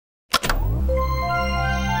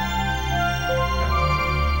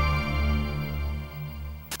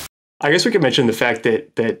I guess we could mention the fact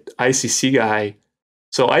that ICC guy.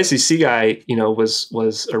 So ICC guy,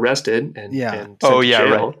 was arrested and sent to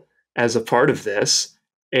jail as a part of this,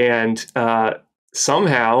 and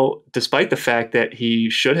somehow, despite the fact that he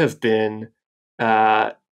should have had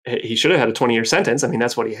a 20-year sentence. I mean,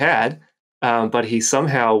 that's what he had. But he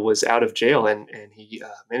somehow was out of jail and he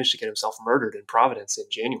managed to get himself murdered in Providence in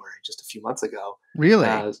January, just a few months ago. Really?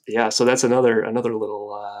 Yeah. So that's another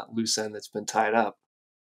little loose end that's been tied up.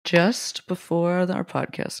 Just before our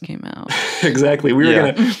podcast came out. Exactly. We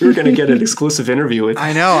were gonna get an exclusive interview with him.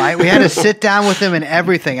 I know. We had to sit down with him and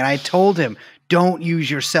everything, and I told him, "Don't use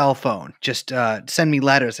your cell phone. Just send me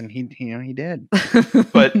letters," and he did.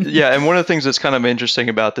 But yeah, and one of the things that's kind of interesting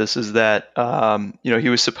about this is that he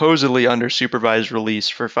was supposedly under supervised release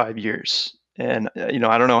for 5 years, and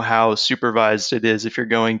I don't know how supervised it is if you're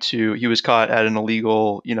going to. He was caught at an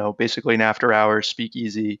illegal, basically an after-hours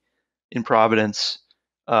speakeasy in Providence,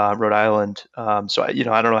 Rhode Island. So I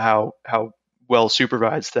don't know how well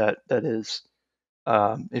supervised that is.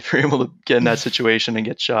 If you're able to get in that situation and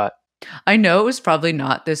get shot. I know it was probably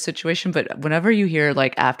not this situation, but whenever you hear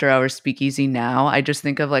like after hours speakeasy now, I just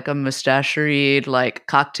think of like a mustachioed like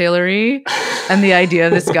cocktailery, and the idea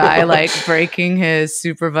of this guy like breaking his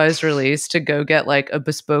supervised release to go get like a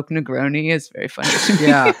bespoke Negroni is very funny to me.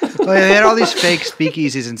 Yeah, well, they had all these fake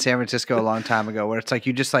speakeasies in San Francisco a long time ago, where it's like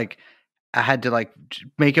you just like I had to like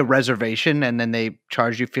make a reservation, and then they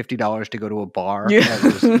charged you $50 to go to a bar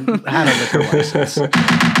that had a liquor license.